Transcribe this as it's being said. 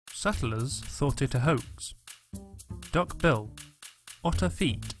Settlers thought it a hoax. Duck-bill, otter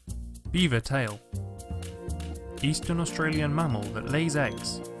feet, beaver tail. Eastern Australian mammal that lays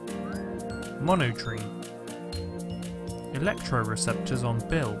eggs. Monotreme. Electroreceptors on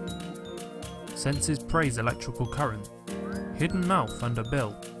bill. Senses prey's electrical current. Hidden mouth under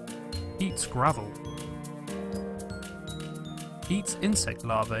bill. Eats gravel. Eats insect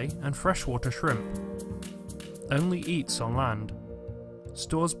larvae and freshwater shrimp. Only eats on land.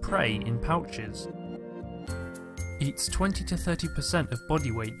 Stores prey in pouches. Eats 20 to 30% of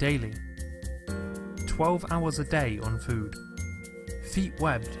body weight daily. 12 hours a day on food. Feet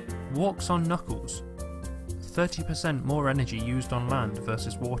webbed. Walks on knuckles. 30% more energy used on land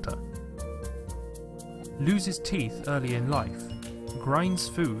versus water. Loses teeth early in life. Grinds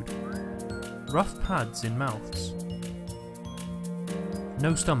food. Rough pads in mouths.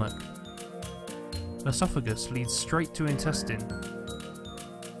 No stomach. Esophagus leads straight to intestine.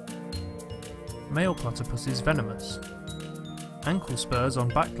 Male platypus is venomous. Ankle spurs on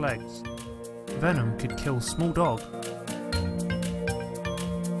back legs. Venom could kill small dog.